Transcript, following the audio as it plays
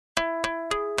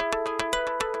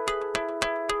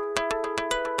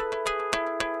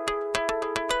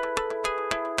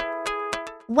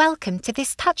Welcome to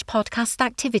this Touch podcast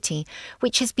activity,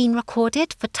 which has been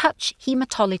recorded for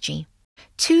touchHAEMATOLOGY.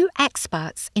 Two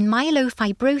experts in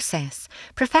myelofibrosis,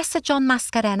 Professor John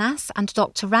Mascarenhas and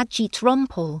Dr. Rajit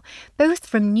Rompal, both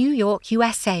from New York,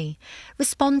 USA,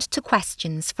 respond to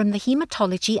questions from the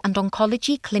hematology and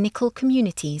oncology clinical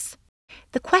communities.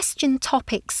 The question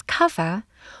topics cover: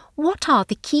 what are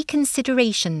the key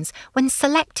considerations when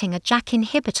selecting a JAK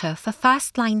inhibitor for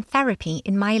first-line therapy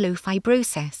in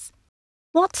myelofibrosis?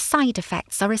 What side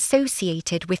effects are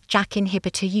associated with JAK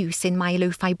inhibitor use in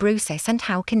myelofibrosis and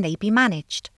how can they be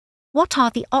managed? What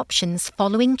are the options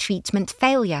following treatment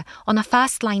failure on a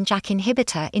first-line JAK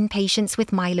inhibitor in patients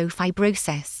with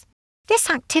myelofibrosis? This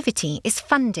activity is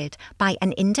funded by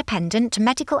an independent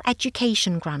medical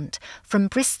education grant from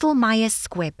Bristol Myers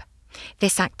Squibb.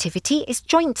 This activity is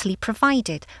jointly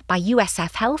provided by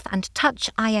USF Health and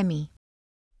touchHAEME.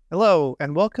 Hello,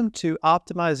 and welcome to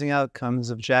Optimizing Outcomes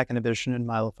of JAK Inhibition in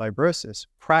Myelofibrosis,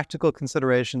 Practical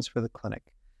Considerations for the Clinic.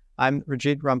 I'm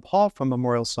Rajit Rompal from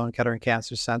Memorial Sloan Kettering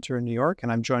Cancer Center in New York, and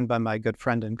I'm joined by my good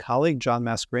friend and colleague, John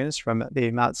Mascarenhas from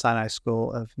the Mount Sinai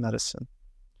School of Medicine.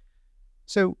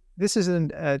 So this is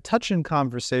a touch and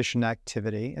conversation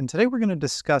activity, and today we're going to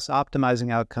discuss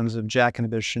optimizing outcomes of JAK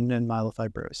inhibition in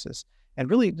myelofibrosis, and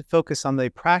really focus on the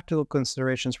practical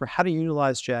considerations for how to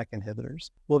utilize JAK inhibitors.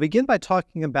 We'll begin by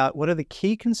talking about what are the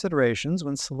key considerations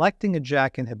when selecting a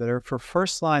JAK inhibitor for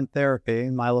first-line therapy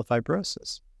in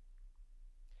myelofibrosis.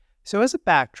 So as a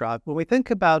backdrop, when we think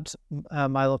about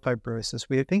myelofibrosis,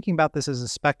 we are thinking about this as a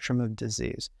spectrum of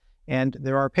disease. And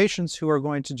there are patients who are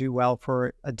going to do well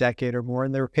for a decade or more,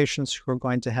 and there are patients who are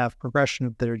going to have progression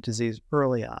of their disease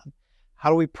early on. How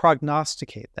do we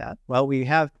prognosticate that? Well, we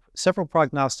have several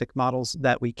prognostic models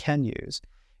that we can use.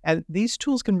 And these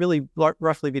tools can really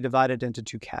roughly be divided into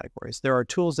two categories. There are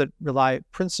tools that rely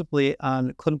principally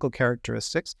on clinical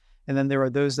characteristics, and then there are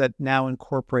those that now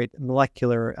incorporate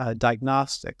molecular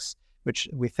diagnostics, which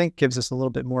we think gives us a little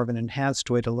bit more of an enhanced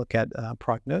way to look at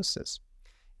prognosis.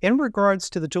 In regards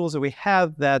to the tools that we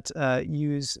have that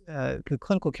use the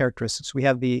clinical characteristics, we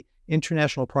have the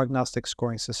International Prognostic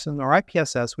Scoring System, or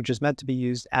IPSS, which is meant to be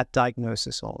used at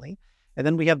diagnosis only. And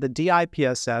then we have the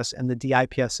DIPSS and the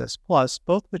DIPSS Plus,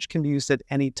 both which can be used at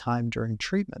any time during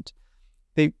treatment.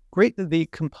 The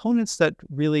components that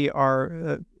really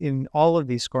are in all of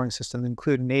these scoring systems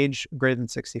include an age greater than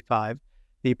 65,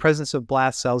 the presence of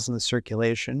blast cells in the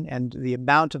circulation, and the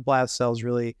amount of blast cells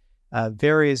really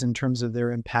varies in terms of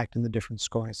their impact in the different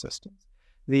scoring systems.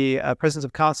 The presence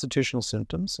of constitutional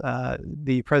symptoms,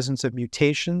 the presence of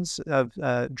mutations, of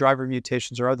driver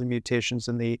mutations or other mutations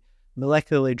in the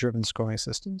molecularly driven scoring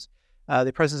systems,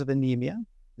 the presence of anemia,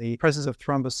 the presence of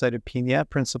thrombocytopenia,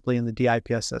 principally in the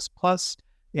DIPSS plus,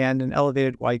 and an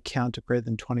elevated white count of greater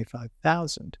than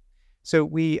 25,000. So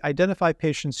we identify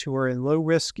patients who are in low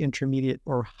risk, intermediate,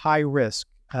 or high risk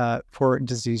for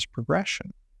disease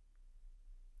progression.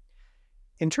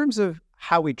 In terms of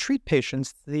how we treat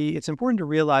patients, it's important to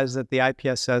realize that the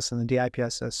IPSS and the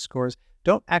DIPSS scores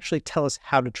don't actually tell us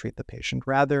how to treat the patient.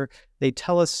 Rather, they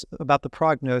tell us about the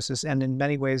prognosis, and in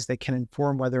many ways, they can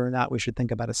inform whether or not we should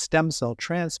think about a stem cell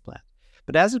transplant.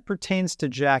 But as it pertains to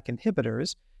JAK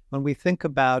inhibitors, when we think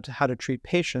about how to treat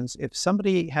patients, if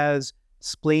somebody has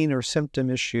spleen or symptom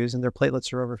issues and their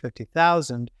platelets are over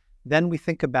 50,000, then we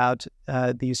think about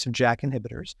the use of JAK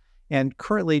inhibitors. And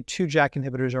currently, 2 JAK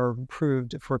inhibitors are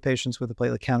approved for patients with a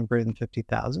platelet count of greater than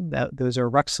 50,000. Those are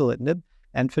ruxolitinib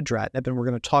and fedratinib, and we're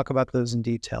going to talk about those in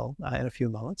detail in a few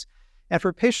moments. And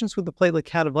for patients with a platelet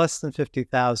count of less than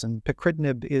 50,000,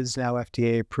 pacritinib is now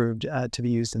FDA approved to be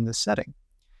used in this setting.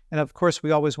 And of course,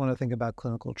 we always want to think about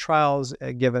clinical trials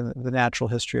given the natural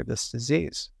history of this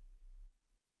disease.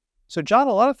 So John,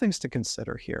 a lot of things to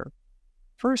consider here.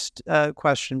 First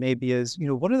question maybe is,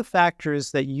 what are the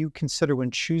factors that you consider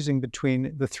when choosing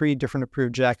between the 3 different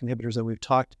approved JAK inhibitors that we've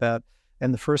talked about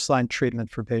and the first-line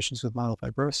treatment for patients with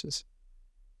myelofibrosis?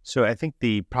 So I think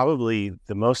probably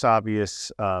the most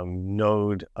obvious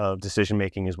node of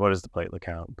decision-making is what is the platelet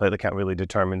count? Platelet count really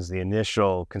determines the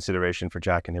initial consideration for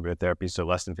JAK inhibitor therapy, so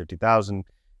less than 50,000.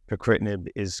 Pacritinib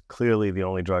is clearly the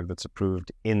only drug that's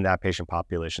approved in that patient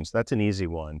population, so that's an easy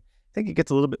one. I think it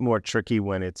gets a little bit more tricky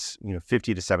when it's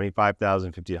 50 to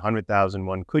 75,000, 50 to 100,000.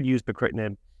 One could use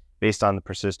pacritinib based on the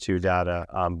PERSIST-2 data,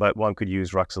 but one could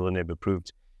use ruxolitinib,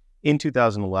 approved in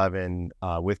 2011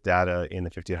 with data in the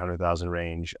 50 to 100,000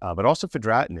 range, but also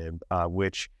fedratinib,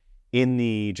 which in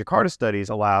the Jakarta studies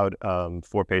allowed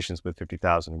for patients with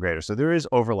 50,000 and greater. So there is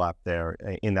overlap there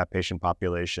in that patient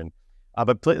population,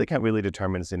 but platelet count really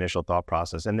determines the initial thought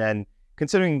process. And then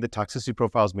considering the toxicity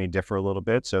profiles may differ a little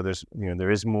bit, so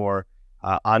there is more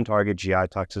on-target GI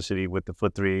toxicity with the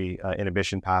FLT3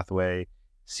 inhibition pathway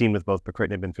seen with both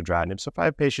pacritinib and fedratinib. So if I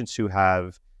have patients who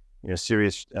have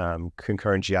serious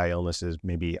concurrent GI illnesses,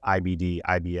 maybe IBD,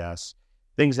 IBS,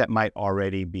 things that might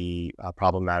already be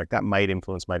problematic, that might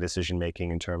influence my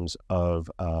decision-making in terms of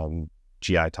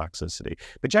GI toxicity.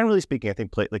 But generally speaking, I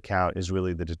think platelet count is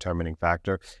really the determining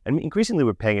factor. And increasingly,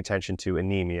 we're paying attention to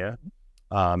anemia.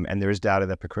 And there is data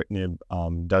that pacritinib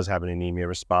does have an anemia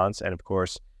response. And of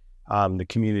course, the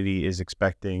community is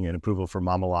expecting an approval for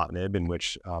momelotinib, in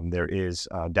which there is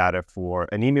data for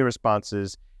anemia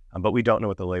responses, but we don't know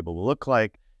what the label will look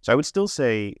like. So I would still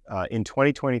say in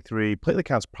 2023, platelet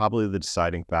count is probably the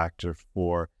deciding factor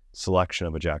for selection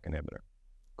of a JAK inhibitor.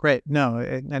 Great. No,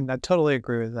 and I totally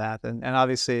agree with that. And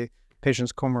obviously,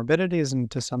 patients' comorbidities and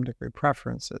to some degree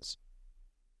preferences.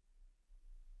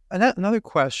 Another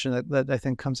question that I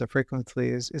think comes up frequently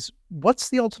is what's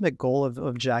the ultimate goal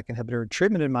of JAK inhibitor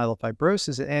treatment in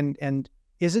myelofibrosis, and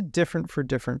is it different for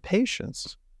different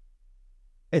patients?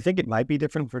 I think it might be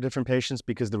different for different patients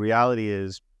because the reality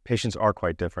is patients are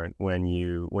quite different. When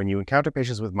you encounter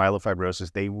patients with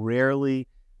myelofibrosis, they rarely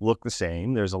look the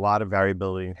same. There's a lot of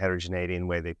variability and heterogeneity in the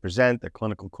way they present, their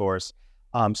clinical course.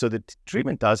 So the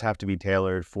treatment does have to be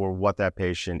tailored for what that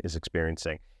patient is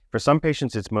experiencing. For some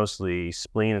patients, it's mostly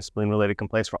spleen and spleen-related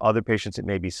complaints. For other patients, it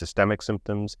may be systemic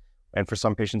symptoms. And for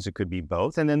some patients, it could be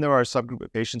both. And then there are a subgroup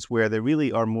of patients where they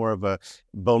really are more of a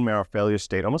bone marrow failure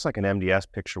state, almost like an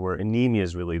MDS picture, where anemia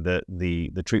is really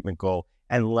the treatment goal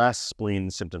and less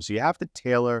spleen symptoms. So you have to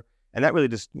tailor, and that really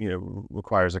just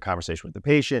requires a conversation with the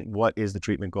patient. What is the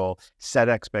treatment goal? Set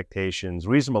expectations,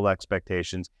 reasonable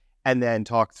expectations, and then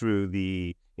talk through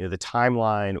the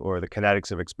timeline or the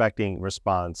kinetics of expecting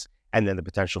response, and then the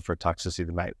potential for toxicity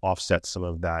that might offset some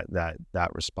of that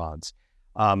response.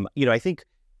 I think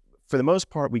for the most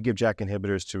part, we give JAK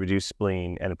inhibitors to reduce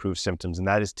spleen and improve symptoms, and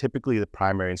that is typically the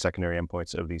primary and secondary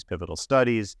endpoints of these pivotal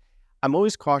studies. I'm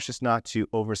always cautious not to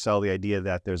oversell the idea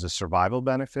that there's a survival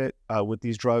benefit with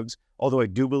these drugs. Although I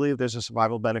do believe there's a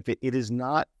survival benefit, it is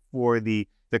not for the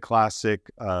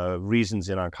classic reasons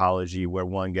in oncology where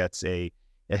one gets a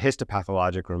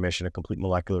histopathologic remission, a complete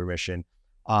molecular remission.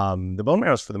 The bone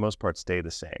marrows, for the most part, stay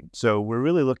the same. So we're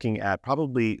really looking at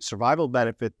probably survival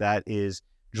benefit that is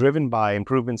driven by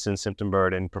improvements in symptom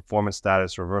burden, performance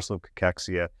status, reversal of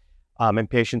cachexia, and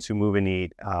patients who move and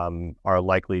eat are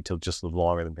likely to just live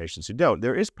longer than patients who don't.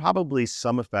 There is probably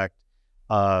some effect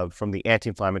from the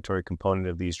anti-inflammatory component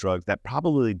of these drugs that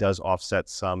probably does offset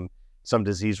some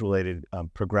disease-related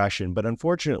progression, but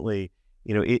unfortunately,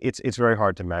 it's very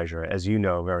hard to measure, as you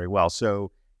know very well.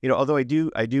 So, although I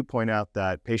do point out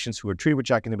that patients who are treated with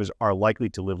JAK inhibitors are likely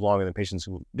to live longer than patients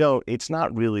who don't, it's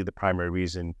not really the primary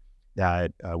reason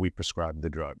that we prescribe the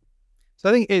drug. So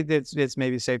I think it's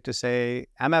maybe safe to say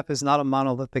MF is not a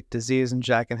monolithic disease, and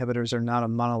JAK inhibitors are not a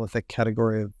monolithic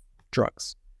category of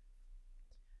drugs.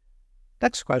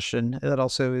 Next question that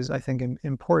also is, I think,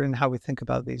 important in how we think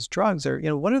about these drugs are,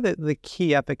 what are the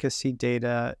key efficacy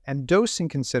data and dosing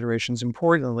considerations,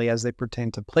 importantly, as they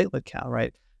pertain to platelet count,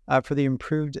 right, for the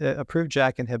approved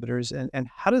JAK inhibitors, and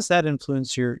how does that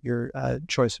influence your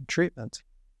choice of treatment?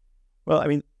 Well, I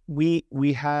mean,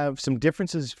 we have some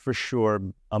differences for sure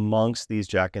amongst these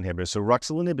JAK inhibitors. So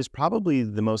ruxolitinib is probably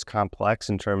the most complex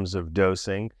in terms of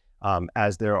dosing,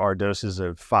 as there are doses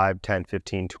of 5, 10,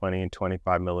 15, 20, and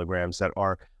 25 milligrams that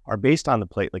are based on the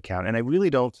platelet count. And I really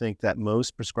don't think that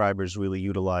most prescribers really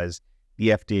utilize the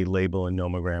FDA label and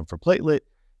nomogram for platelet.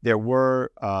 There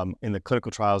were, in the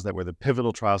clinical trials that were the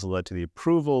pivotal trials that led to the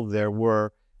approval, there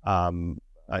were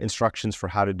instructions for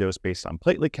how to dose based on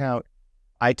platelet count.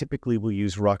 I typically will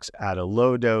use Rux at a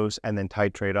low dose and then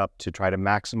titrate up to try to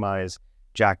maximize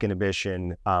JAK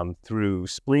inhibition through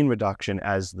spleen reduction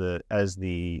as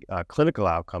the clinical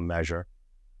outcome measure.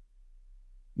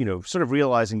 Sort of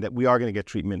realizing that we are going to get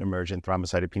treatment emergent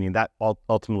thrombocytopenia, that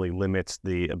ultimately limits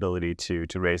the ability to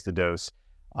raise the dose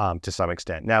to some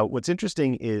extent. Now, what's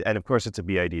interesting is, and of course it's a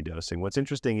BID dosing, what's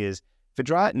interesting is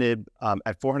fedratinib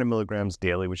at 400 milligrams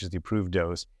daily, which is the approved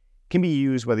dose, can be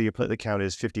used whether your platelet count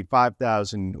is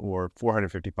 55,000 or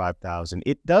 455,000.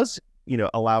 It does,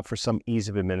 allow for some ease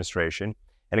of administration,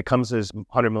 and it comes as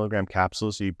 100 milligram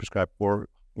capsules. So you prescribe 4,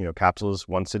 capsules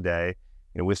once a day,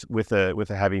 with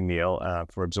a heavy meal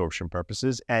for absorption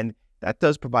purposes, and that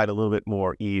does provide a little bit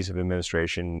more ease of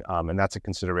administration, and that's a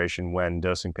consideration when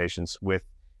dosing patients with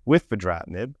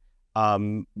fedratinib.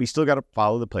 We still got to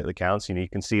follow the platelet counts. You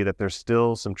can see that there's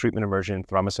still some treatment emergent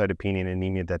thrombocytopenia and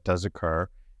anemia that does occur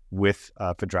with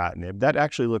fedratinib. That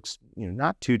actually looks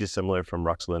not too dissimilar from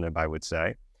ruxolitinib, I would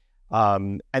say.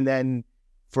 And then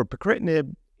for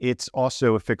pacritinib, It's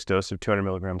also a fixed dose of 200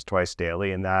 milligrams twice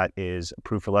daily, and that is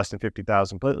approved for less than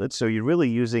 50,000 platelets. So you're really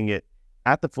using it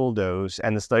at the full dose,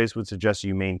 and the studies would suggest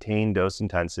you maintain dose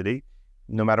intensity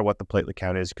no matter what the platelet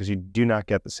count is, because you do not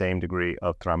get the same degree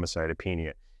of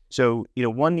thrombocytopenia. So,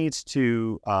 one needs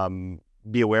to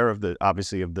be aware of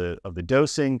obviously of the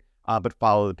dosing, but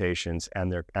follow the patients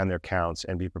and their counts,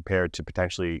 and be prepared to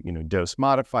potentially dose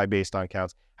modify based on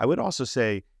counts. I would also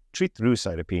say treat through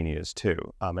cytopenias too,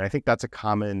 and I think that's a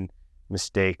common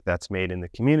mistake that's made in the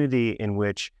community, in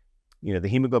which the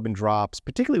hemoglobin drops,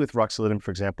 particularly with ruxolitinib,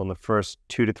 for example, in the first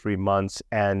 2 to 3 months,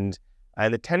 and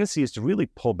the tendency is to really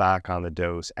pull back on the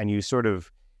dose, and you sort of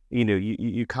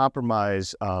you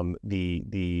compromise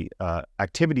the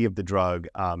activity of the drug,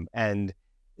 and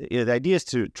the idea is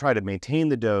to try to maintain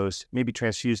the dose, maybe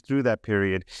transfuse through that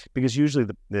period, because usually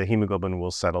the hemoglobin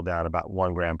will settle down about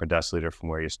 1 gram per deciliter from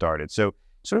where you started. So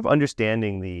sort of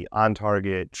understanding the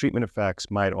on-target treatment effects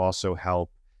might also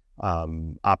help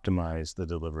optimize the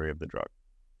delivery of the drug.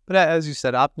 But as you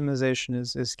said, optimization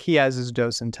is key, as is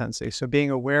dose intensity. So being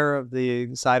aware of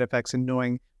the side effects and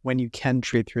knowing when you can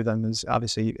treat through them is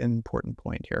obviously an important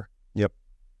point here. Yep.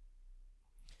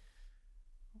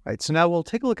 All right, so now we'll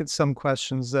take a look at some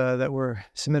questions that were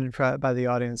submitted by the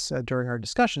audience during our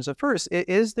discussion. So first,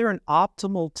 is there an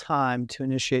optimal time to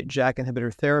initiate JAK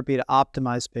inhibitor therapy to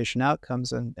optimize patient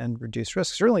outcomes and reduce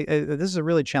risks? Certainly, this is a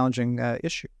really challenging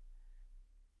issue.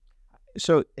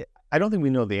 So I don't think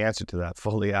we know the answer to that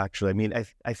fully, actually. I mean,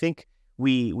 I think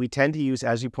we tend to use,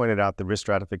 as you pointed out, the risk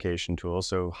stratification tool.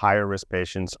 So higher risk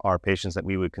patients are patients that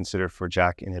we would consider for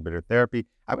JAK inhibitor therapy.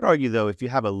 I would argue, though, if you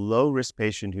have a low risk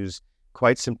patient who's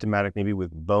quite symptomatic, maybe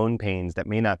with bone pains that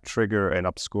may not trigger an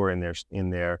upscore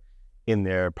in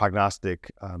their prognostic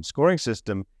scoring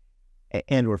system,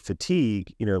 and or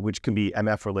fatigue, which can be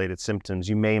MF-related symptoms,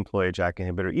 you may employ a JAK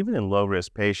inhibitor, even in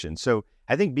low-risk patients. So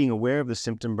I think being aware of the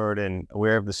symptom burden,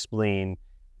 aware of the spleen,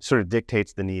 sort of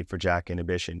dictates the need for JAK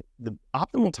inhibition. The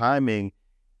optimal timing,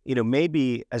 may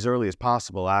be as early as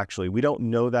possible, actually. We don't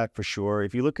know that for sure.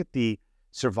 If you look at the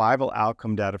survival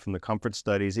outcome data from the COMFORT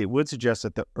studies, it would suggest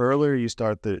that the earlier you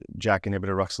start the JAK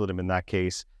inhibitor, ruxolitinib in that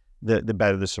case, the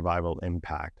better the survival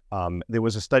impact. There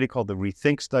was a study called the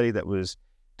RETHINK study that was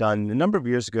done a number of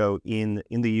years ago in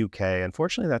the UK.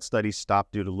 Unfortunately, that study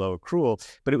stopped due to low accrual,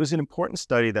 but it was an important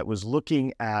study that was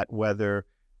looking at whether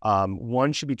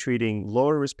one should be treating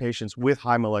lower risk patients with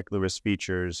high molecular risk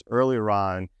features earlier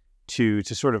on to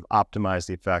sort of optimize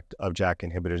the effect of JAK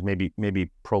inhibitors,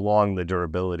 maybe prolong the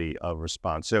durability of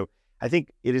response. So I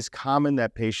think it is common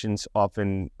that patients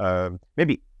often,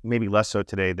 maybe less so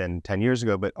today than 10 years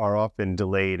ago, but are often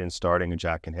delayed in starting a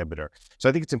JAK inhibitor. So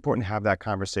I think it's important to have that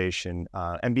conversation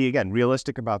and be, again,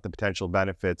 realistic about the potential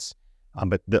benefits,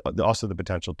 but also the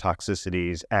potential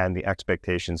toxicities and the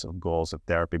expectations of goals of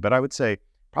therapy. But I would say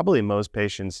probably in most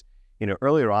patients,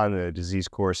 earlier on in the disease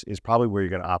course is probably where you're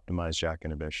going to optimize JAK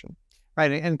inhibition.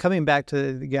 Right, and coming back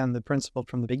to, again, the principle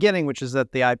from the beginning, which is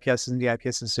that the IPSs and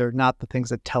DIPSs are not the things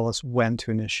that tell us when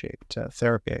to initiate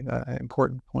therapy, an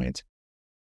important point.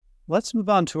 Let's move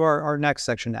on to our next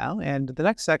section now. And the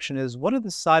next section is, what are the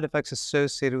side effects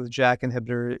associated with JAK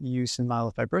inhibitor use in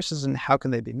myelofibrosis, and how can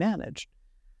they be managed?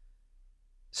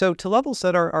 So to level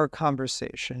set our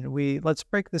conversation, let's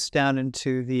break this down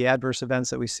into the adverse events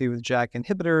that we see with JAK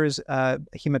inhibitors,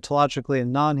 hematologically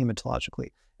and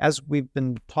non-hematologically. As we've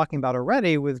been talking about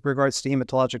already with regards to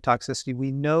hematologic toxicity,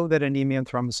 we know that anemia and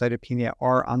thrombocytopenia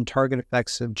are on-target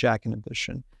effects of JAK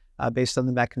inhibition based on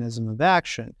the mechanism of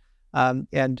action.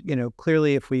 And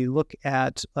clearly, if we look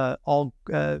at all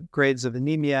grades of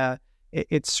anemia,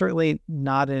 it's certainly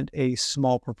not a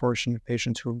small proportion of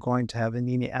patients who are going to have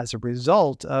anemia as a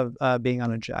result of being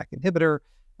on a JAK inhibitor.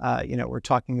 We're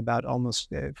talking about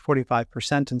almost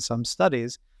 45% in some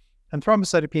studies. And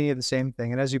thrombocytopenia, the same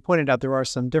thing. And as you pointed out, there are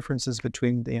some differences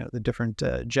between the different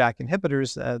JAK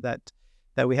inhibitors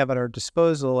that we have at our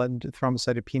disposal, and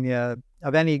thrombocytopenia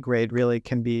of any grade really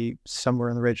can be somewhere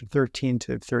in the range of 13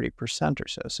 to 30% or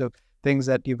so. So things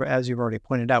that, as you've already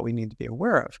pointed out, we need to be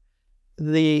aware of.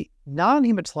 The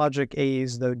non-hematologic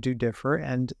AEs, though, do differ.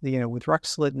 And, with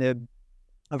ruxolitinib,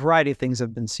 a variety of things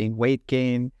have been seen: weight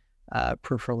gain,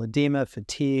 peripheral edema,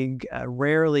 fatigue,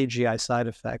 rarely GI side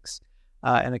effects,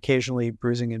 and occasionally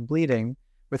bruising and bleeding.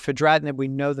 With fedratinib, we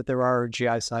know that there are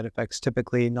GI side effects,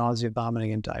 typically nausea,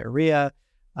 vomiting, and diarrhea,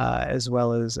 as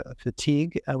well as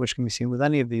fatigue, which can be seen with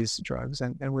any of these drugs.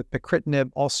 And with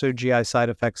pacritinib, also GI side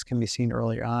effects can be seen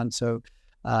earlier on. So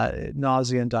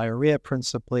nausea and diarrhea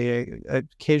principally,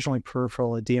 occasionally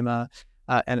peripheral edema,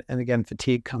 and again,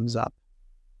 fatigue comes up.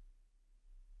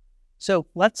 So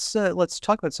let's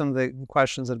talk about some of the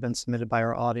questions that have been submitted by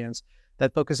our audience.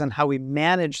 that focus on how we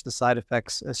manage the side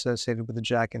effects associated with the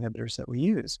JAK inhibitors that we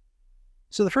use.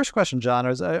 So the first question, John,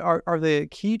 is are the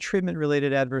key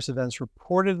treatment-related adverse events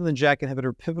reported in the JAK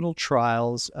inhibitor pivotal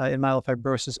trials in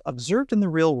myelofibrosis observed in the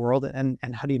real world, and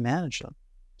how do you manage them?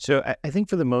 So I think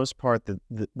for the most part,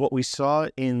 what we saw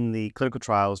in the clinical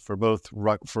trials for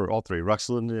all three,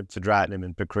 ruxolitinib, fedratinib,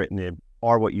 and pacritinib,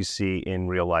 are what you see in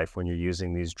real life when you're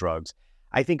using these drugs.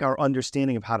 I think our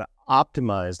understanding of how to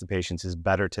optimize the patients is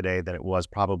better today than it was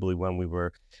probably when we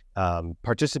were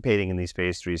participating in these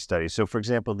phase 3 studies. So, for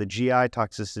example, the GI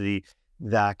toxicity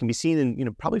that can be seen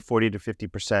in probably 40 to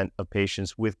 50% of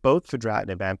patients with both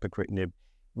fedratinib and pacritinib,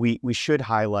 we should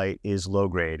highlight is low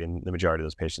grade in the majority of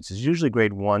those patients. It's usually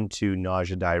grade 1, 2,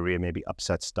 nausea, diarrhea, maybe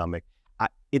upset stomach.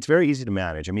 It's very easy to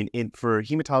manage. I mean, for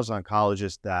hematologist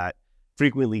oncologists that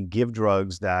frequently give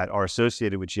drugs that are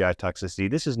associated with GI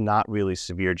toxicity, this is not really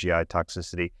severe GI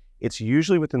toxicity. It's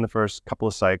usually within the first couple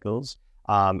of cycles.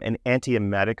 An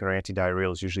antiemetic or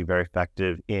antidiarrheal is usually very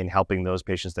effective in helping those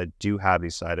patients that do have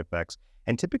these side effects.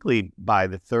 And typically by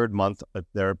the third month of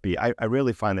therapy, I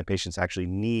rarely find that patients actually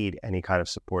need any kind of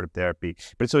supportive therapy,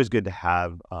 but it's always good to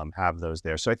have those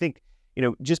there. So I think,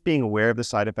 just being aware of the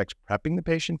side effects, prepping the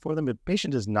patient for them. If the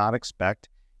patient does not expect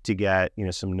to get,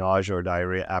 some nausea or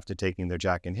diarrhea after taking their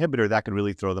JAK inhibitor, that could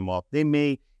really throw them off. They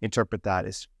may interpret that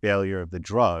as failure of the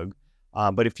drug.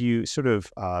 But if you sort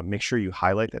of make sure you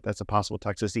highlight that that's a possible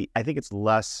toxicity, I think it's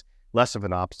less of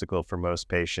an obstacle for most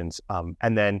patients.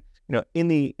 And then,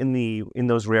 in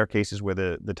those rare cases where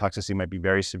the toxicity might be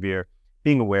very severe,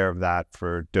 being aware of that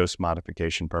for dose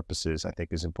modification purposes, I think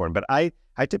is important. But I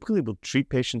typically will treat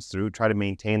patients through, try to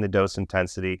maintain the dose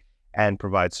intensity, and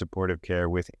provide supportive care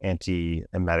with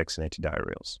antiemetics and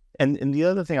antidiarrheals. And the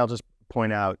other thing I'll just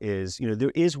point out is,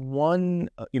 there is one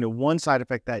side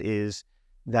effect that is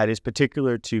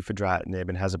particular to fedratinib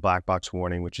and has a black box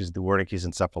warning, which is the Wernicke's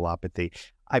encephalopathy.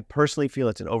 I personally feel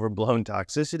it's an overblown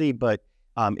toxicity, but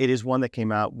it is one that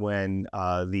came out when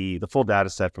the full data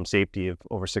set from safety of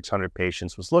over 600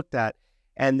 patients was looked at.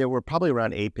 And there were probably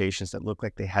around 8 patients that looked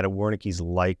like they had a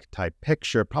Wernicke's-like type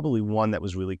picture, probably one that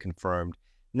was really confirmed.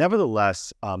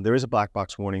 Nevertheless, there is a black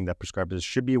box warning that prescribers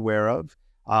should be aware of.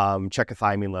 Check a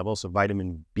thiamine level, so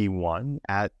vitamin B1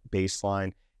 at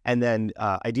baseline, and then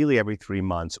ideally every 3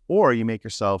 months. Or you make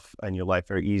yourself and your life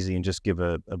very easy and just give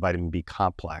a vitamin B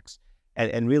complex.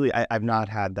 And really, I've not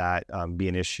had that be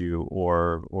an issue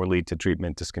or lead to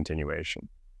treatment discontinuation.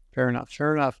 Fair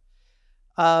enough.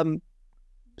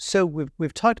 So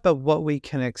we've talked about what we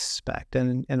can expect,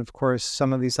 and of course,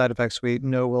 some of these side effects we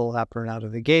know will happen out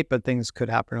of the gate, but things could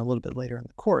happen a little bit later in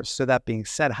the course. So that being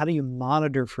said, how do you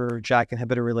monitor for JAK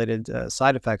inhibitor-related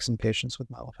side effects in patients with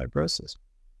myelofibrosis?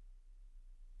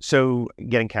 So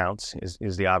getting counts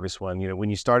is the obvious one. When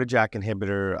you start a JAK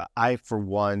inhibitor, I, for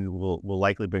one, will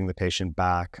likely bring the patient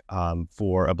back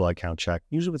for a blood count check,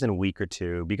 usually within a week or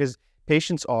two, because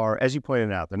patients are, as you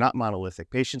pointed out, they're not monolithic.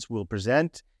 Patients will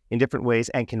present in different ways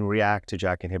and can react to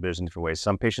JAK inhibitors in different ways.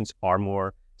 Some patients are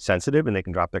more sensitive and they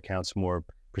can drop their counts more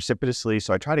precipitously.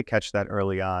 So I try to catch that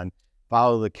early on,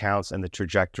 follow the counts and the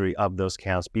trajectory of those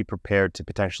counts, be prepared to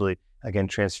potentially, again,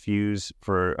 transfuse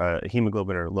for a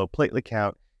hemoglobin or low platelet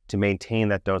count to maintain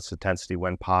that dose intensity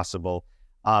when possible.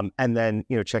 And then,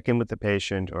 check in with the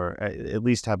patient, or at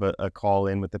least have a call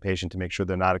in with the patient to make sure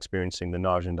they're not experiencing the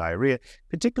nausea and diarrhea,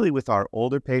 particularly with our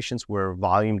older patients where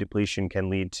volume depletion can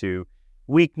lead to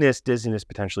weakness, dizziness,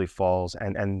 potentially falls,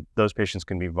 and those patients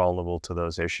can be vulnerable to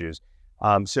those issues.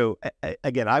 So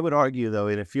again, I would argue, though,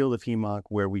 in a field of HEMONC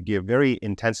where we give very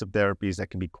intensive therapies that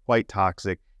can be quite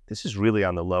toxic, this is really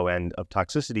on the low end of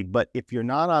toxicity. But if you're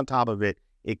not on top of it,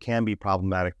 it can be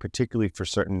problematic, particularly for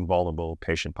certain vulnerable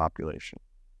patient population.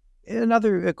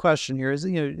 Another question here is,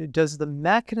 does the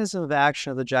mechanism of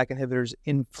action of the JAK inhibitors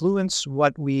influence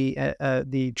what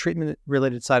the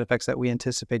treatment-related side effects that we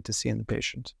anticipate to see in the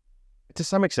patient? To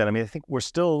some extent. I mean, I think we're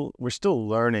still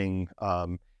learning.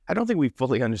 I don't think we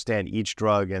fully understand each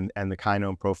drug and the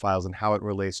kinome profiles and how it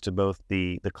relates to both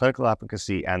the clinical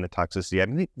efficacy and the toxicity.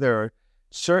 I think there are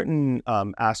certain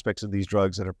aspects of these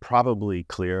drugs that are probably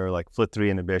clear, like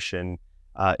FLT3 inhibition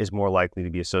is more likely to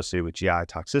be associated with GI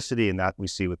toxicity, and that we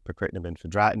see with pacritinib and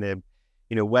fedratinib.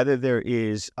 Whether there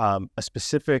is a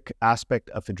specific aspect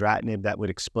of fedratinib that would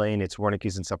explain its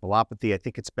Wernicke's encephalopathy, I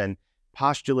think it's been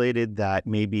postulated that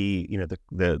maybe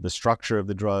the structure of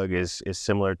the drug is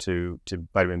similar to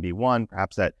vitamin B1,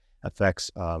 perhaps that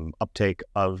affects uptake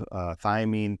of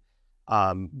thiamine.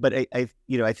 But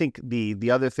I think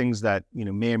the other things that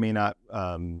may or may not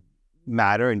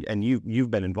matter, and you've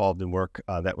been involved in work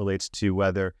that relates to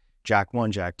whether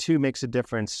JAK1, JAK2 makes a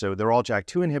difference. So they're all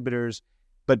JAK2 inhibitors.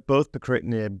 but both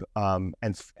pacritinib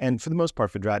and for the most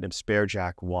part, fedratinib spare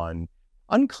JAK1.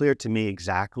 Unclear to me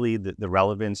exactly the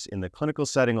relevance in the clinical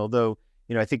setting, although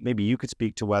I think maybe you could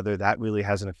speak to whether that really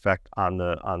has an effect on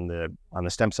the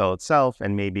stem cell itself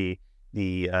and maybe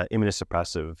the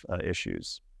immunosuppressive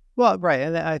issues. Well, right,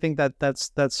 and I think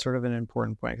that's sort of an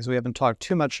important point because we haven't talked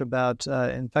too much about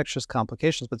infectious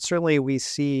complications, but certainly we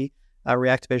see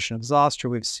reactivation of zoster.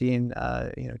 We've seen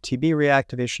TB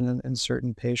reactivation in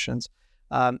certain patients,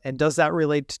 and does that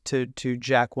relate to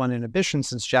JAK1 inhibition?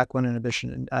 Since JAK1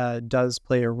 inhibition does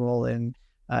play a role in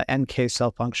NK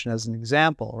cell function, as an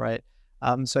example, right?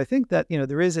 So I think that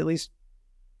there is at least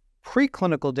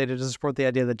preclinical data to support the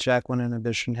idea that JAK1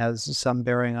 inhibition has some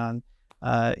bearing on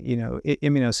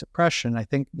immunosuppression. I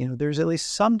think there's at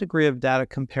least some degree of data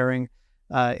comparing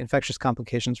infectious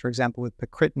complications, for example, with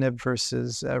pacritinib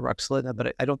versus ruxolitinib,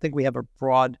 but I don't think we have a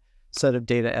broad set of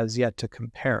data as yet to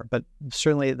compare. But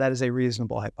certainly that is a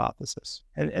reasonable hypothesis.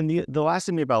 And the last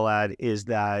thing maybe I'll add is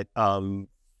that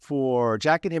for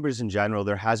JAK inhibitors in general,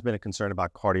 there has been a concern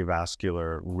about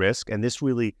cardiovascular risk, and this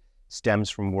really stems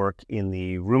from work in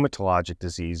the rheumatologic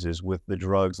diseases with the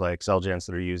drugs like Xeljanz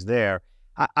that are used there.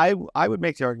 I would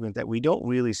make the argument that we don't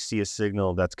really see a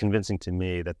signal that's convincing to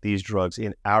me that these drugs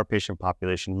in our patient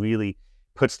population really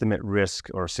puts them at risk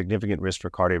or significant risk for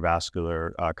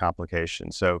cardiovascular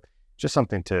complications. So just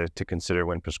something to consider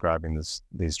when prescribing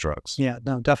these drugs. Yeah,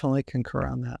 no, definitely concur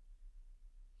on that.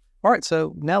 All right,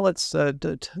 so now let's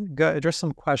address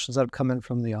some questions that have come in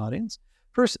from the audience.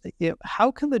 First, how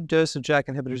can the dose of JAK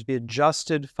inhibitors be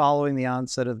adjusted following the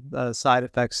onset of side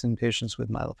effects in patients with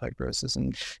myelofibrosis?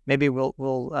 And maybe we'll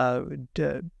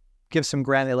give some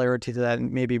granularity to that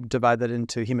and maybe divide that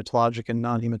into hematologic and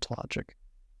non-hematologic.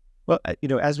 Well,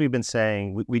 as we've been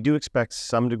saying, we do expect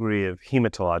some degree of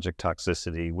hematologic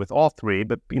toxicity with all three,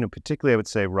 but particularly I would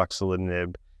say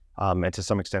ruxolitinib and to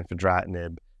some extent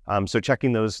fedratinib. So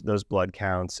checking those blood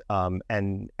counts,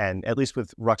 and at least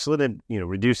with ruxolitinib,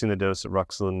 reducing the dose of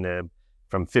ruxolitinib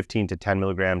from 15 to 10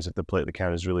 milligrams if the platelet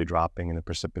count is really dropping in a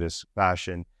precipitous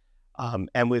fashion.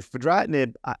 And with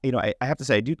fedratinib, I have to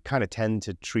say I do kind of tend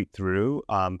to treat through.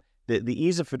 The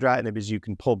ease of fedratinib is you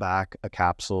can pull back a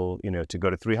capsule, to go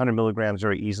to 300 milligrams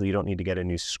very easily. You don't need to get a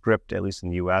new script, at least in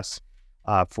the U.S.,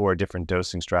 for a different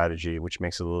dosing strategy, which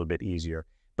makes it a little bit easier.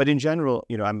 But in general,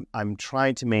 I'm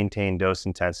trying to maintain dose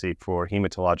intensity for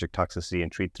hematologic toxicity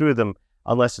and treat through them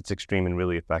unless it's extreme and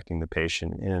really affecting the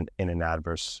patient in an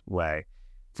adverse way.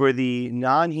 For the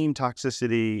non-heme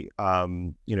toxicity,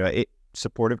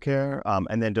 supportive care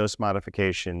and then dose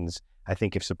modifications. I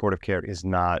think if supportive care is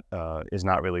not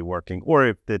really working, or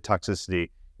if the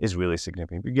toxicity is really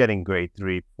significant, if you're getting grade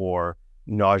 3, 4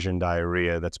 nausea and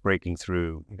diarrhea that's breaking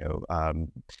through,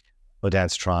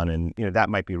 ondansetron, and that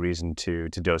might be reason to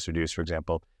dose reduce, for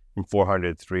example, from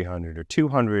 400, 300, or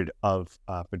 200 of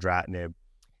fedratinib.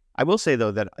 I will say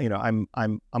though that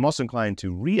I'm also inclined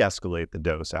to re-escalate the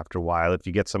dose after a while if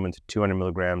you get someone to 200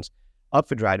 milligrams of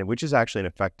fedratinib, which is actually an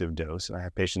effective dose. And I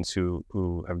have patients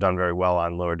who have done very well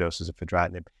on lower doses of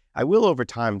fedratinib. I will over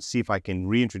time see if I can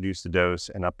reintroduce the dose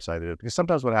and upside it, because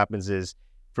sometimes what happens is,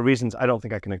 for reasons I don't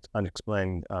think I can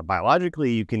unexplain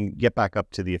biologically, you can get back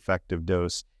up to the effective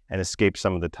dose and escape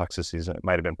some of the toxicities that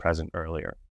might have been present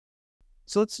earlier.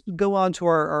 So let's go on to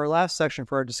our last section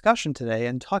for our discussion today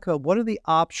and talk about what are the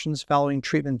options following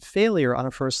treatment failure on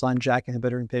a first-line JAK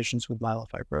inhibitor in patients with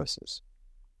myelofibrosis.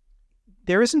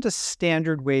 There isn't a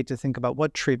standard way to think about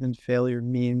what treatment failure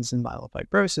means in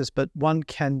myelofibrosis, but one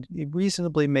can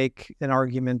reasonably make an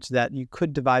argument that you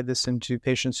could divide this into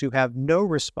patients who have no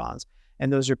response,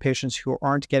 and those are patients who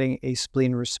aren't getting a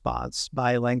spleen response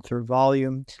by length or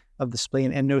volume of the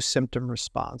spleen and no symptom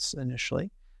response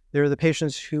initially. There are the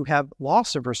patients who have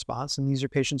loss of response, and these are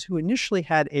patients who initially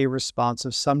had a response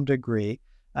of some degree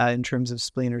in terms of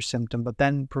spleen or symptom, but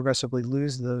then progressively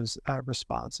lose those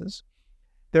responses.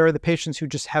 There are the patients who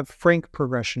just have frank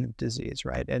progression of disease,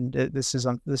 right? And this is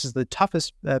the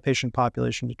toughest patient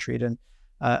population to treat, and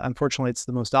unfortunately, it's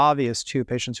the most obvious too.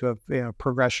 Patients who have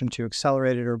progression to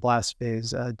accelerated or blast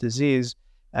phase disease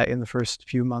in the first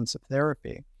few months of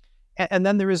therapy. And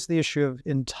then there is the issue of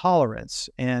intolerance,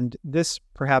 and this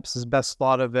perhaps is best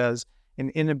thought of as an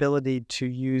inability to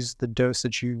use the dose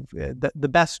that the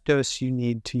best dose you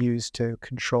need to use to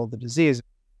control the disease.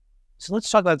 So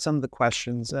let's talk about some of the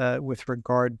questions with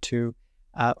regard to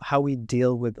how we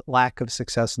deal with lack of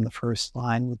success in the first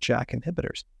line with JAK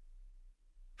inhibitors.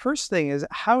 First thing is,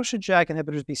 how should JAK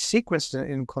inhibitors be sequenced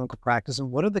in clinical practice,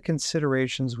 and what are the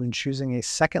considerations when choosing a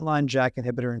second-line JAK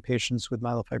inhibitor in patients with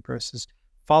myelofibrosis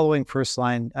following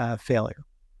first-line failure?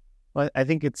 Well, I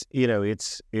think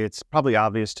it's probably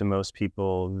obvious to most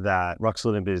people that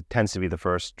ruxolitinib tends to be the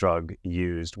first drug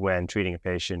used when treating a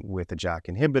patient with a JAK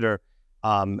inhibitor,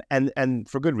 and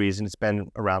for good reason. It's been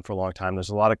around for a long time. There's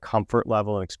a lot of comfort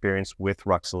level and experience with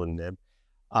ruxolitinib,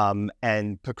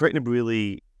 and pacritinib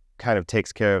really kind of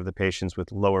takes care of the patients with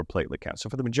lower platelet counts. So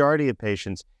for the majority of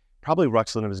patients, probably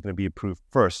ruxolitinib is going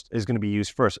to be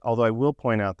used first. Although I will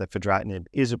point out that fedratinib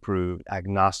is approved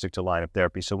agnostic to line of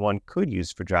therapy, so one could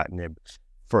use fedratinib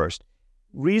first.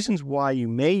 Reasons why you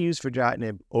may use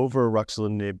fedratinib over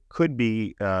ruxolitinib could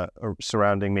be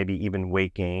surrounding maybe even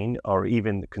weight gain or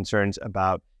even concerns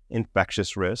about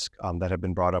infectious risk that have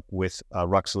been brought up with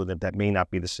ruxolitinib that may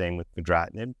not be the same with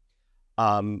fedratinib.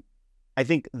 I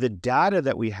think the data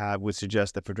that we have would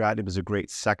suggest that fedratinib is a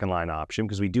great second-line option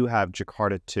because we do have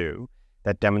JAKarta-2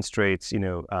 that demonstrates,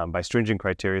 by stringent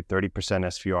criteria, 30%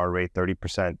 SVR rate,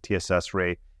 30% TSS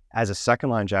rate as a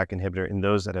second-line JAK inhibitor in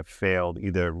those that have failed,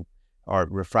 either are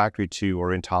refractory to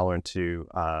or intolerant to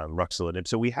ruxolitinib.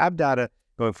 So we have data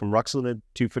going from ruxolitinib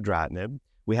to fedratinib.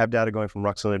 We have data going from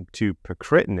ruxolitinib to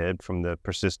pacritinib from the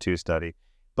PERSIST-2 study.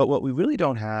 But what we really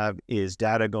don't have is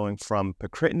data going from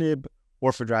pacritinib or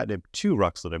fedratinib to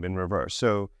ruxolitinib in reverse.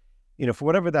 So, for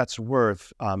whatever that's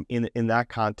worth, in that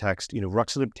context,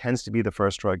 ruxolitinib tends to be the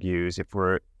first drug used if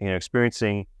we're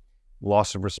experiencing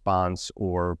loss of response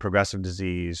or progressive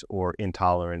disease or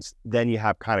intolerance. Then you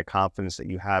have kind of confidence that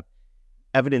you have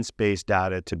evidence-based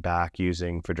data to back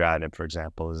using fedratinib, for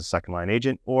example, as a second-line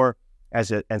agent, or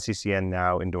as NCCN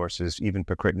now endorses, even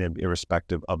pacritinib,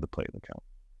 irrespective of the platelet count.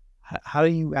 How do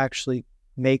you actually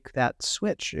make that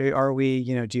switch? Are we,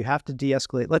 do you have to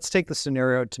de-escalate? Let's take the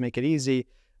scenario to make it easy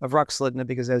of ruxolitinib,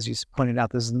 because as you pointed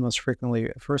out, this is the most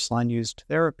frequently first-line used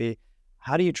therapy.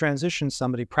 How do you transition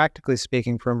somebody, practically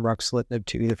speaking, from ruxolitinib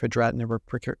to either fedratinib or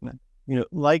pacritinib?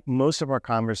 Like most of our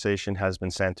conversation has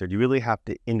been centered, you really have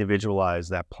to individualize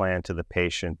that plan to the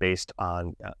patient based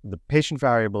on the patient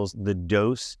variables, the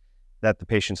dose that the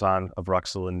patient's on of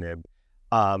ruxolitinib.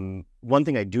 One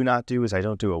thing I do not do is I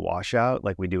don't do a washout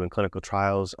like we do in clinical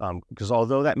trials, because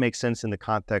although that makes sense in the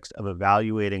context of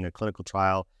evaluating a clinical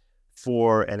trial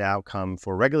for an outcome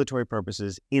for regulatory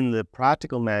purposes, in the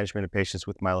practical management of patients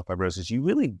with myelofibrosis, you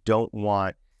really don't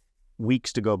want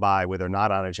weeks to go by where they're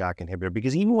not on a JAK inhibitor,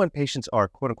 because even when patients are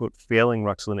quote unquote failing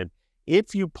ruxolitinib,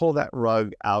 if you pull that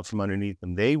rug out from underneath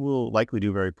them, they will likely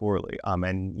do very poorly.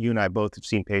 And you and I both have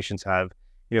seen patients have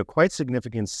quite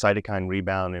significant cytokine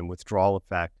rebound and withdrawal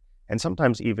effect, and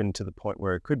sometimes even to the point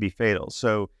where it could be fatal.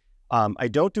 So I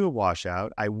don't do a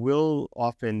washout. I will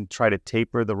often try to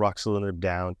taper the ruxolitinib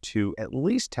down to at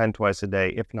least 10 twice a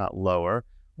day, if not lower,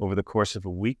 over the course of a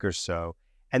week or so.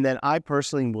 And then I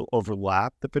personally will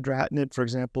overlap the fedratinib, for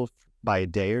example, by a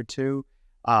day or two,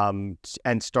 and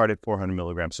start at 400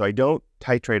 milligrams. So I don't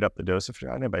titrate up the dose of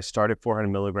fedratinib. I start at 400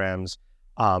 milligrams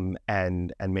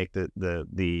and make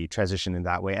the transition in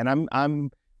that way. And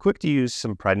I'm quick to use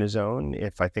some prednisone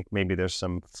if I think maybe there's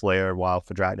some flare while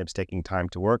fedratinib's taking time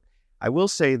to work. I will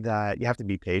say that you have to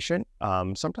be patient.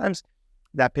 Sometimes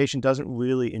that patient doesn't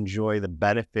really enjoy the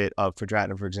benefit of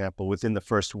fedratinib, for example, within the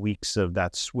first weeks of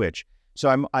that switch.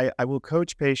 So I will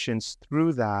coach patients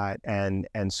through that and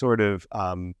sort of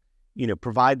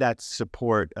provide that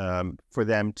support for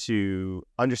them to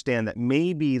understand that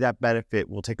maybe that benefit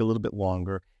will take a little bit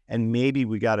longer, and maybe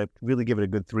we got to really give it a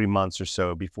good 3 months or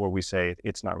so before we say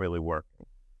it's not really working.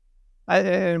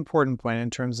 An important point in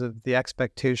terms of the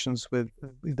expectations with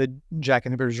the JAK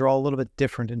inhibitors are all a little bit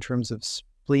different in terms of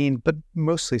spleen, but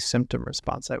mostly symptom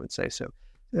response, I would say. So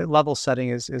level setting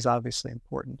is obviously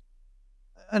important.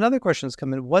 Another question has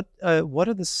come in. What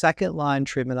are the second-line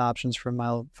treatment options for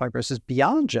myelofibrosis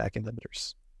beyond JAK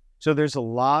inhibitors? So there's a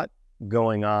lot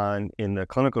going on in the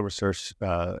clinical research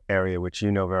area, which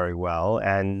you know very well,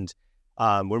 and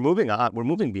we're moving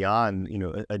beyond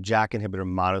a JAK inhibitor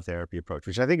monotherapy approach,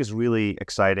 which I think is really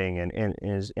exciting and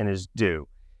is due.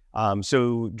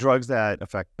 So drugs that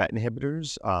affect BET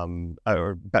inhibitors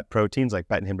or BET proteins, like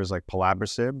BET inhibitors like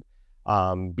pelabresib,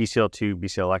 BCL2,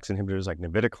 BCLX inhibitors like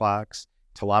navitoclax,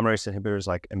 telomerase inhibitors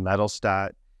like imetelstat,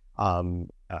 MDM2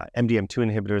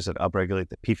 inhibitors that upregulate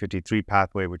the p53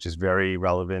 pathway, which is very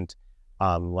relevant,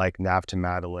 like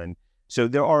navtemadlin. So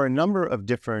there are a number of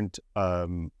different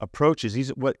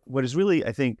approaches. What is really,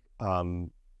 I think,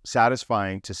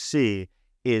 satisfying to see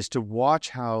is to watch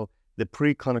how the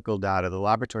preclinical data, the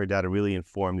laboratory data, really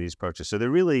inform these approaches. So they're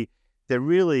really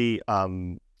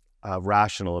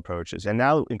rational approaches. And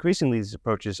now increasingly these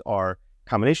approaches are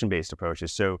combination-based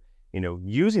approaches. So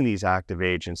using these active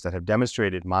agents that have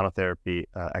demonstrated monotherapy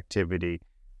activity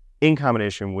in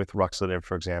combination with ruxolitinib,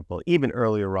 for example, even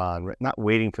earlier on, not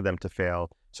waiting for them to fail,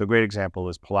 So a great example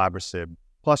is pelabresib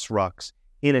plus Rux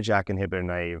in a JAK inhibitor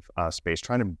naive space,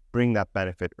 trying to bring that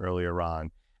benefit earlier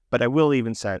on. But I will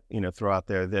even throw out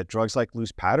there that drugs like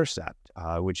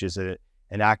luspatercept, which is an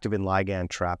activin ligand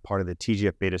trap, part of the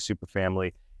TGF-beta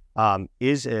superfamily,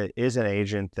 is an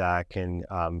agent that can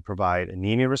provide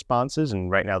anemia responses. And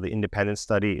right now, the independent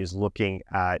study is looking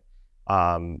at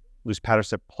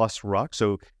luspatercept plus Rux.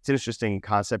 So it's an interesting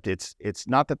concept. It's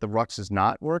not that the Rux is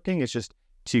not working. It's just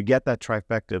to get that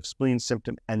trifecta of spleen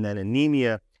symptom and then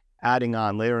anemia, layering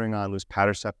on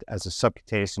luspatercept as a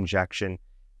subcutaneous injection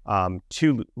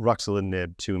to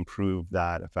ruxolitinib to improve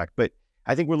that effect. But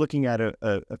I think we're looking at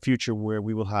a future where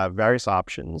we will have various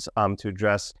options to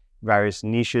address various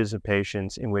niches of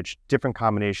patients in which different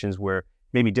combinations where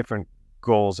maybe different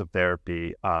goals of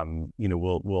therapy,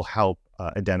 will help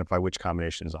identify which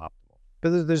combination is optimal.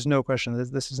 But there's no question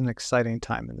that this is an exciting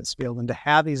time in this field, and to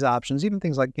have these options, even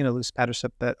things like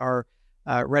luspatercept that are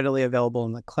readily available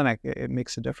in the clinic, it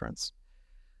makes a difference.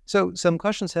 So some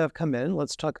questions have come in.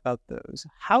 Let's talk about those.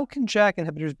 How can JAK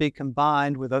inhibitors be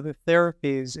combined with other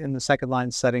therapies in the second-line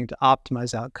setting to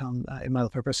optimize outcome in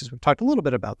myelofibrosis? We've talked a little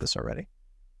bit about this already.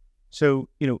 So,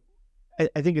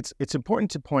 I think it's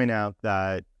important to point out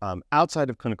that outside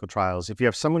of clinical trials, if you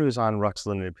have someone who's on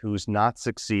ruxolitinib who's not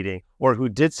succeeding or who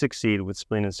did succeed with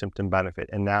spleen and symptom benefit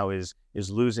and now is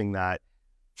losing that,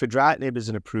 fedratinib is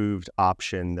an approved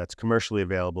option that's commercially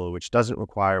available, which doesn't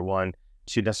require one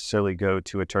to necessarily go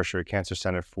to a tertiary cancer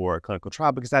center for a clinical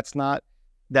trial, because that's not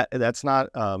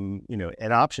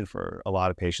an option for a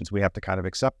lot of patients. We have to kind of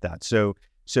accept that. So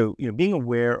being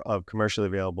aware of commercially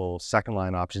available second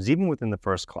line options, even within the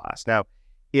first class. Now,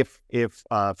 if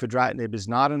fedratinib is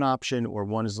not an option, or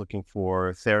one is looking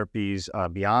for therapies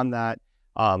beyond that,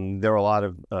 there are a lot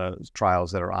of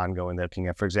trials that are ongoing that looking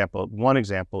at, for example, one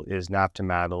example is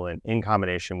navtemadlin in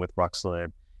combination with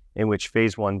ruxolitinib, in which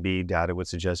phase 1b data would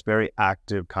suggest very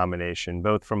active combination,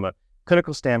 both from a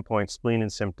clinical standpoint, spleen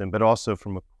and symptom, but also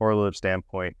from a correlative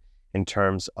standpoint in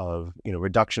terms of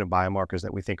reduction of biomarkers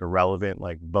that we think are relevant,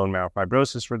 like bone marrow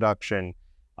fibrosis reduction,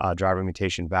 driver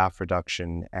mutation VAF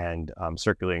reduction, and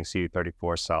circulating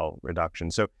CD34 cell reduction.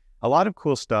 So a lot of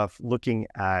cool stuff looking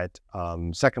at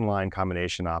second line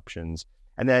combination options.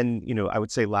 And then, I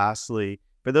would say lastly,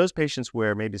 for those patients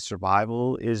where maybe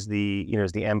survival is the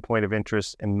endpoint of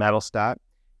interest, and imetelstat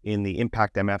in the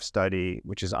IMPACT-MF study,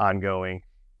 which is ongoing,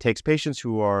 takes patients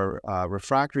who are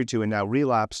refractory to and now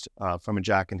relapsed from a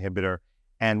JAK inhibitor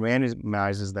and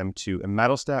randomizes them to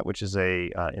imetelstat, which is a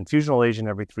infusional agent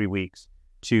every 3 weeks,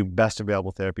 to best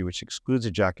available therapy, which excludes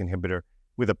a JAK inhibitor,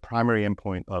 with a primary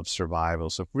endpoint of survival.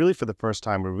 So really, for the first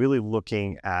time, we're really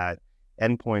looking at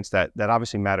endpoints that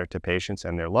obviously matter to patients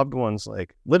and their loved ones,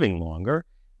 like living longer.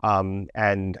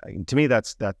 And to me,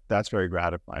 that's very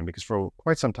gratifying, because for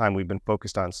quite some time we've been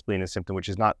focused on spleen and symptom, which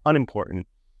is not unimportant,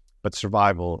 but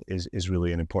survival is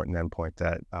really an important endpoint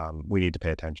that we need to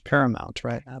pay attention to. Paramount,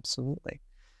 right? Absolutely.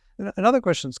 Another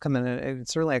question that's come in, and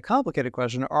it's certainly a complicated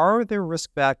question. Are there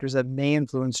risk factors that may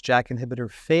influence JAK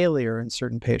inhibitor failure in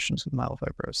certain patients with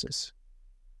myelofibrosis?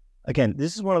 Again,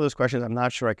 this is one of those questions I'm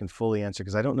not sure I can fully answer,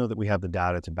 because I don't know that we have the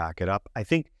data to back it up. I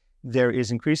think there is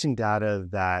increasing data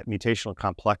that mutational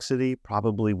complexity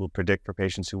probably will predict for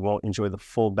patients who won't enjoy the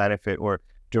full benefit or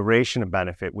duration of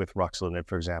benefit with ruxolitinib,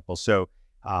 for example. So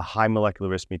high molecular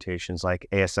risk mutations like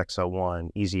ASXL1,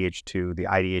 EZH2, the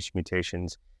IDH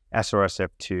mutations,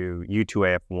 SRSF2,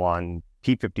 U2AF1,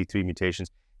 P53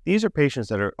 mutations. These are patients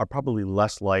that are probably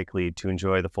less likely to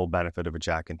enjoy the full benefit of a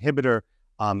JAK inhibitor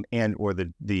and or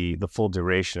the full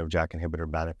duration of JAK inhibitor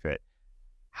benefit.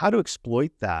 How to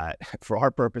exploit that for our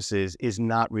purposes is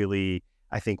not really,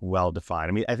 I think, well defined.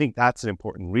 I mean, I think that's an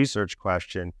important research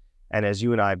question. And as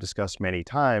you and I have discussed many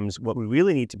times, what we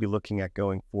really need to be looking at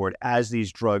going forward as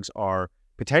these drugs are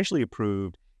potentially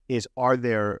approved is, are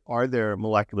there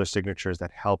molecular signatures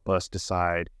that help us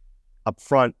decide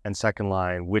upfront and second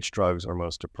line which drugs are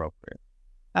most appropriate?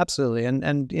 Absolutely.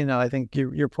 And I think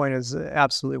your point is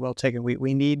absolutely well taken.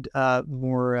 We need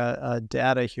more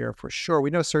data here for sure. We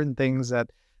know certain things that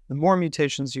the more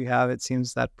mutations you have, it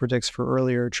seems that predicts for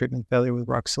earlier treatment failure with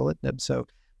ruxolitinib. So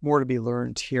more to be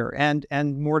learned here, and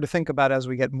more to think about as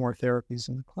we get more therapies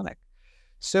in the clinic.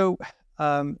 So,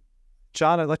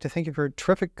 John, I'd like to thank you for a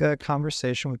terrific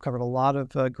conversation. We've covered a lot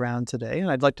of ground today,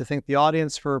 and I'd like to thank the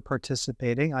audience for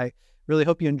participating. I really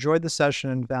hope you enjoyed the session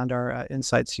and found our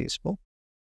insights useful.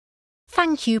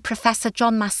 Thank you, Professor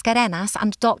John Mascarenhas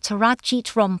and Dr.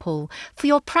 Rajit Rampal, for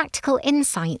your practical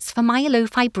insights for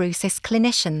myelofibrosis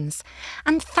clinicians.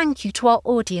 And thank you to our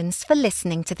audience for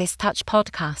listening to this Touch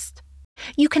podcast.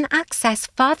 You can access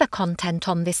further content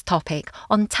on this topic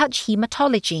on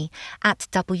touchHAEMATOLOGY at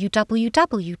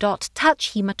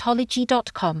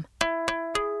www.touchhaematology.com.